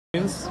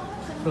friends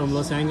from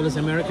Los Angeles,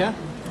 America,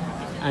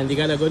 and they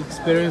got a good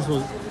experience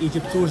with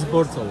Egypt Tours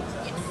Portal.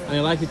 And I'd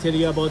like to tell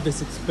you about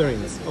this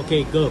experience.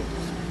 Okay, go.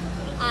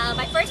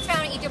 My first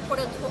time on Egypt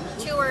Portal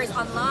tours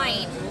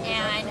online,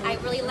 and I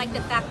really liked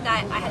the fact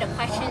that I had a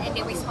question and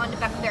they responded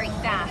back very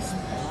fast.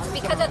 So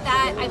because of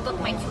that, I booked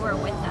my tour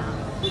with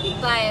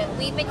them. But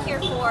we've been here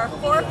for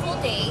 4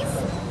 full days.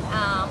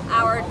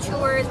 Our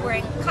tours were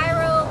in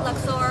Cairo,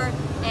 Luxor,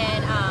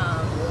 and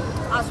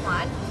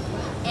Aswan.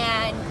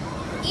 And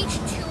each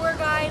tour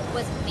guide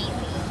was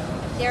amazing.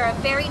 They're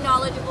very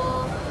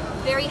knowledgeable,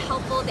 very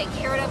helpful. They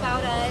cared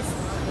about us,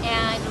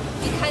 and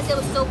because it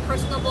was so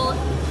personable,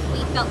 we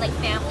felt like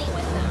family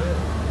with them.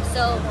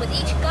 So with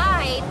each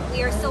guide,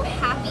 we are so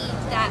happy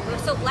that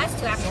we're so blessed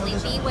to actually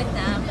be with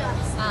them.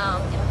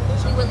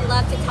 We would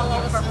love to tell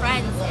all of our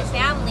friends and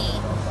family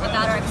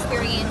about our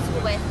experience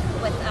with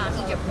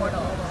Egypt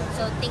Portal.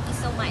 So thank you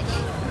so much.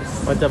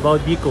 What about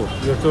Biko,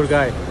 your tour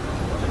guide?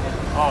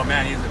 Oh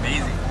man, he's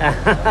amazing.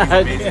 He's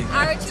amazing.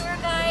 Our tour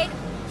guide,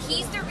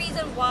 he's the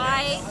reason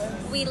why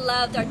we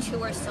loved our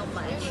tour so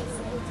much.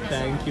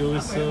 Thank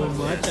you so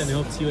much, and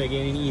hope to see you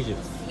again in Egypt.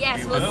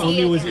 Yes, We we'll will. see Only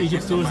you with again.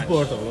 Egypt so Tours much.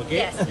 Portal, okay?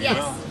 Yes,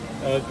 yes.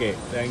 Okay,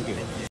 thank you.